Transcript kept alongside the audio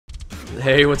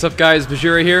Hey, what's up guys,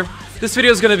 Bajheera here. This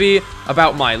video is going to be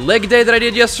about my leg day that I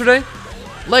did yesterday.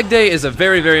 Leg day is a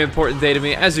very, very important day to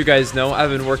me. As you guys know, I've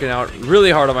been working out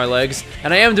really hard on my legs,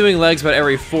 and I am doing legs about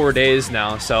every 4 days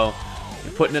now, so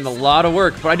I'm putting in a lot of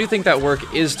work, but I do think that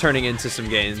work is turning into some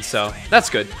gains, so that's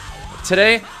good.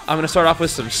 Today, I'm going to start off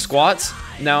with some squats.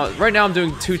 Now, right now I'm doing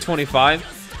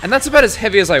 225, and that's about as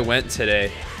heavy as I went today.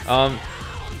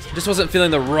 Just wasn't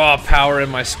feeling the raw power in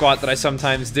my squat that I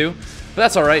sometimes do. But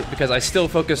that's alright, because I still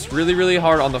focused really, really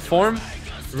hard on the form,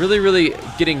 really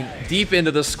getting deep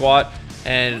into the squat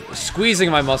and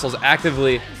squeezing my muscles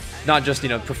actively, not just,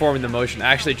 performing the motion,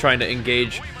 actually trying to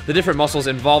engage the different muscles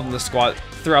involved in the squat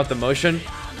throughout the motion.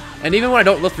 And even when I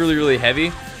don't lift really, really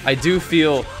heavy, I do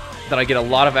feel that I get a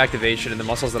lot of activation in the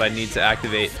muscles that I need to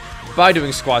activate by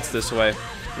doing squats this way.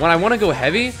 When I want to go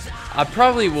heavy, I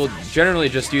probably will generally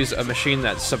just use a machine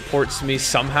that supports me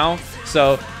somehow.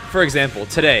 So, for example,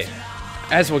 today,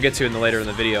 as we'll get to later in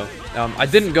the video, I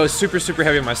didn't go super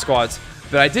heavy on my squats,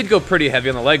 but I did go pretty heavy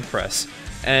on the leg press.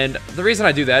 And the reason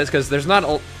I do that is because there's not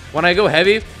when I go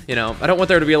heavy, I don't want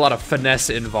there to be a lot of finesse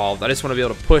involved. I just want to be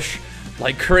able to push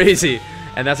like crazy,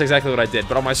 and that's exactly what I did.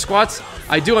 But on my squats,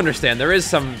 I do understand there is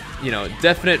some,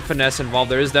 definite finesse involved.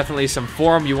 There is definitely some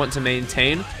form you want to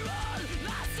maintain,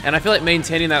 and I feel like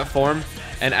maintaining that form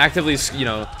and actively,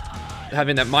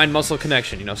 having that mind-muscle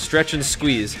connection, stretch and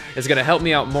squeeze, is going to help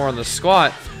me out more on the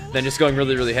squat than just going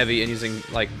really heavy and using,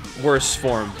 like, worse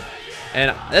form.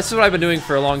 And that's what I've been doing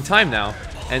for a long time now.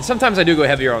 And sometimes I do go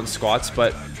heavier on squats,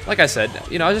 but like I said,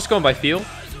 I was just going by feel.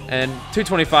 And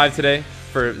 225 today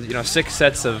for, 6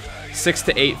 sets of 6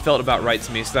 to 8 felt about right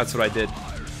to me, so that's what I did.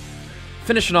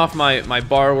 Finishing off my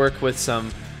bar work with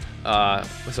some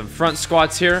front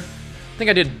squats here. I think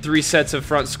I did 3 sets of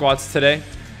front squats today.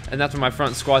 And after my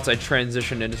front squats, I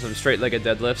transitioned into some straight-legged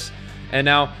deadlifts. And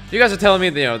now, you guys are telling me,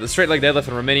 the straight-leg deadlift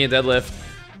and Romanian deadlift,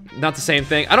 not the same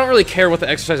thing. I don't really care what the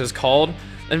exercise is called.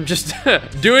 I'm just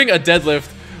doing a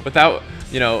deadlift without,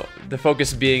 the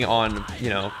focus being on,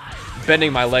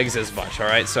 bending my legs as much,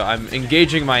 alright? So I'm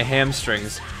engaging my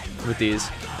hamstrings with these.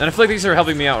 And I feel like these are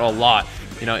helping me out a lot,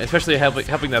 especially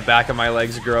helping the back of my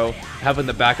legs grow, helping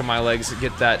the back of my legs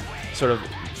get that sort of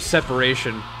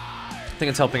separation. I think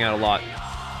it's helping out a lot.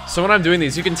 So when I'm doing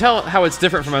these, you can tell how it's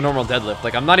different from a normal deadlift.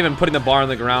 Like, I'm not even putting the bar on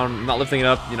the ground, I'm not lifting it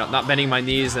up, not bending my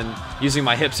knees and using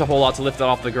my hips a whole lot to lift it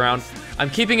off the ground. I'm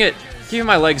keeping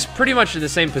my legs pretty much in the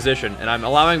same position, and I'm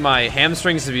allowing my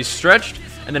hamstrings to be stretched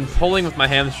and then pulling with my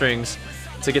hamstrings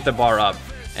to get the bar up.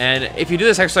 And if you do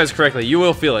this exercise correctly, you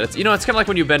will feel it. It's, it's kind of like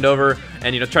when you bend over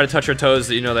and, try to touch your toes,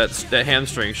 that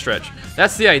hamstring stretch.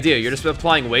 That's the idea. You're just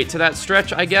applying weight to that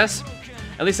stretch, I guess.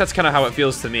 At least that's kind of how it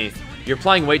feels to me. You're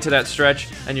applying weight to that stretch,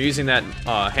 and you're using that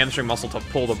hamstring muscle to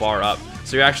pull the bar up.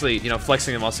 So you're actually,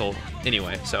 flexing the muscle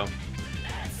anyway. So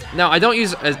now I don't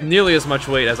use nearly as much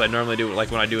weight as I normally do,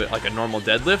 like when I do it like a normal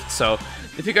deadlift. So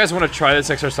if you guys want to try this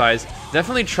exercise,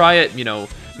 definitely try it,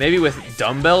 maybe with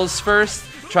dumbbells first.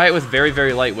 Try it with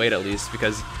very light weight at least,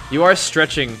 because you are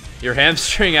stretching your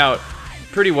hamstring out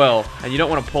pretty well, and you don't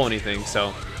want to pull anything.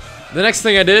 So the next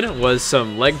thing I did was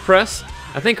some leg press.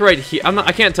 I think right here,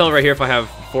 I can't tell right here if I have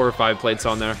 4 or 5 plates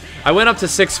on there. I went up to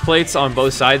 6 plates on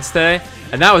both sides today,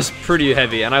 and that was pretty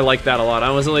heavy, and I like that a lot.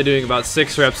 I was only doing about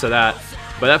 6 reps of that,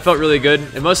 but that felt really good.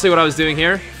 And mostly what I was doing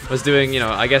here was doing,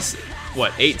 I guess,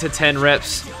 what, 8 to 10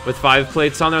 reps with 5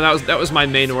 plates on there. That was my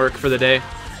main work for the day.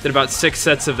 Did about 6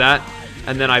 sets of that,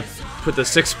 and then I put the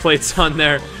 6 plates on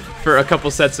there for a couple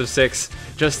sets of 6,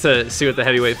 just to see what the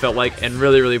heavyweight felt like and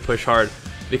really push hard.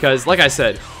 Because, like I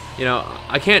said,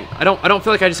 I don't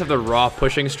feel like I just have the raw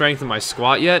pushing strength in my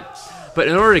squat yet, but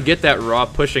in order to get that raw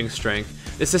pushing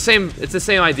strength, it's the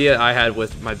same idea I had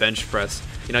with my bench press.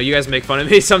 You guys make fun of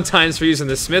me sometimes for using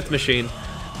the Smith machine,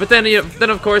 but then then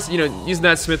of course, using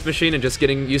that Smith machine and just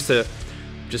getting used to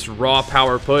just raw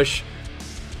power push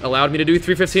allowed me to do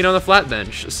 315 on the flat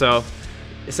bench. So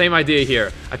same idea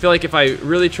here. I feel like if I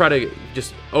really try to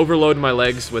just overload my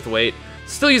legs with weight,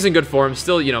 still using good form,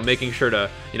 still, making sure to,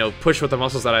 push with the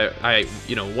muscles that I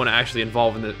want to actually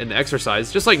involve in the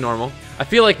exercise, just like normal. I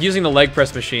feel like using the leg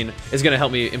press machine is going to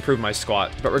help me improve my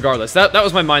squat. But regardless, that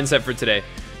was my mindset for today.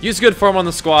 Use good form on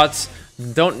the squats.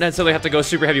 Don't necessarily have to go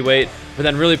super heavy weight, but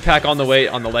then really pack on the weight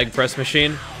on the leg press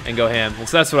machine and go ham. And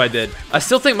so that's what I did. I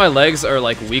still think my legs are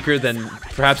like weaker than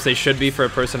perhaps they should be for a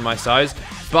person my size.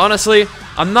 But honestly,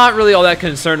 I'm not really all that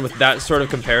concerned with that sort of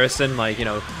comparison. Like,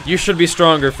 you should be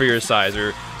stronger for your size,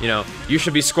 or, you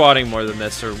should be squatting more than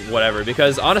this, or whatever.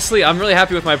 Because honestly, I'm really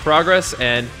happy with my progress,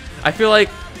 and I feel like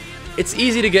it's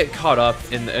easy to get caught up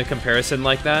in a comparison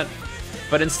like that.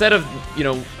 But instead of,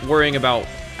 worrying about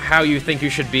how you think you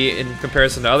should be in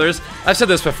comparison to others. I've said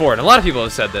this before, and a lot of people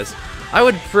have said this. I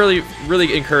would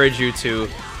really encourage you to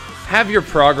have your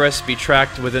progress be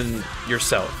tracked within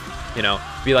yourself. You know,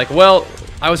 be like, well,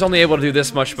 I was only able to do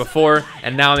this much before,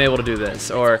 and now I'm able to do this.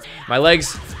 Or my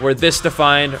legs were this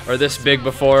defined or this big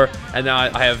before, and now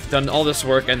I have done all this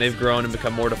work, and they've grown and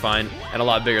become more defined and a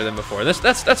lot bigger than before.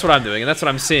 That's what I'm doing, and that's what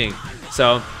I'm seeing.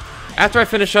 So after I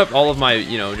finish up all of my,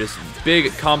 you know, just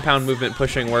big compound movement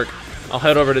pushing work, I'll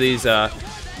head over to these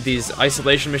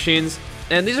isolation machines.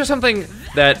 And these are something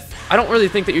that I don't really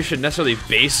think that you should necessarily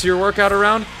base your workout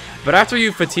around. But after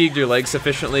you've fatigued your legs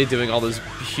sufficiently doing all those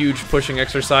huge pushing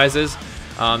exercises,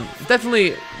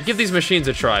 definitely give these machines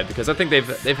a try, because I think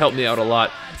they've helped me out a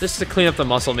lot. Just to clean up the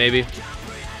muscle maybe,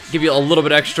 give you a little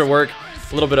bit extra work,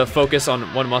 a little bit of focus on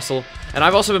one muscle. And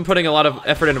I've also been putting a lot of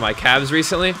effort into my calves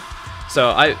recently. So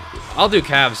I'll do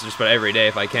calves just about every day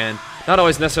if I can. Not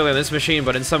always necessarily on this machine,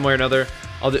 but in some way or another,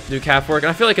 I'll do calf work. And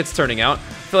I feel like it's turning out.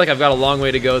 I feel like I've got a long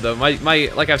way to go though.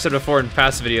 Like I've said before in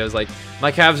past videos, like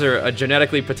my calves are a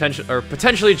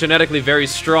potentially genetically very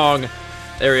strong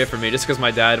area for me, just because my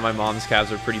dad and my mom's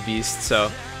calves are pretty beasts. So,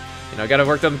 you know, gotta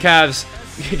work them calves.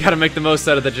 You gotta make the most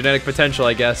out of the genetic potential,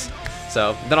 I guess.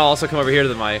 So then I'll also come over here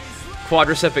to my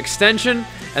quadricep extension,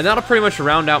 and that'll pretty much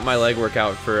round out my leg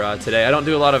workout for today. I don't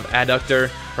do a lot of adductor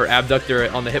or abductor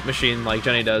on the hip machine like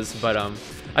Jenny does, but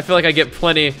I feel like I get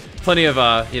plenty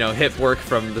of you know, hip work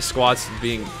from the squats,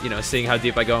 being, you know, seeing how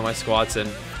deep I go in my squats, and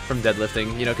from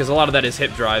deadlifting, you know, because a lot of that is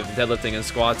hip drive, deadlifting and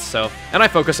squats. So, and I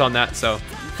focus on that, so I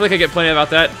feel like I get plenty about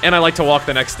that. And I like to walk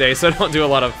the next day, so I don't do a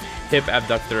lot of hip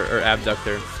abductor or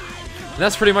abductor. And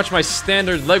that's pretty much my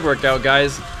standard leg workout,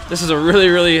 guys. This is a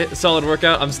really solid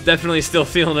workout. I'm definitely still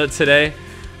feeling it today,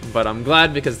 but I'm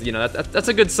glad, because, you know, that's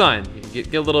a good sign. You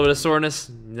get a little bit of soreness,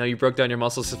 you know, you broke down your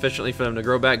muscles sufficiently for them to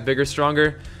grow back bigger,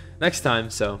 stronger next time.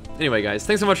 So anyway, guys,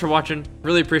 thanks so much for watching.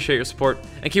 Really appreciate your support,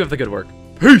 and keep up the good work.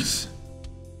 Peace!